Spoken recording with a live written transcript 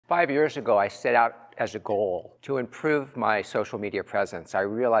5 years ago, I set out as a goal to improve my social media presence. I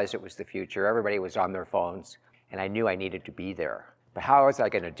realized it was the future. Everybody was on their phones, and I knew I needed to be there. But how was I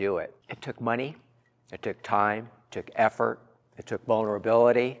going to do it? It took money, it took time, it took effort, it took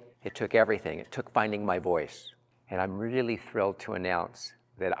vulnerability, it took everything. It took finding my voice. And I'm really thrilled to announce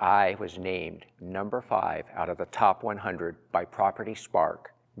that I was named number 5 out of the top 100 by Property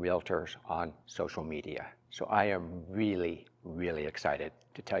Spark Realtors on social media. So I am really, really excited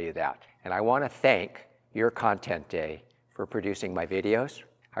to tell you that. And I want to thank Your Content Day for producing my videos.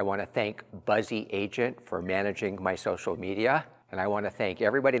 I want to thank Buzzy Agent for managing my social media. And I want to thank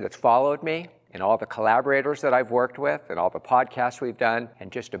everybody that's followed me and all the collaborators that I've worked with and all the podcasts we've done.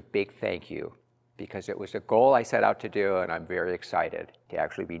 And just a big thank you, because it was a goal I set out to do, and I'm very excited to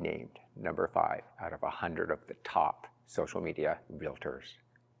actually be named number 5 out of 100 of the top social media realtors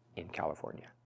in California.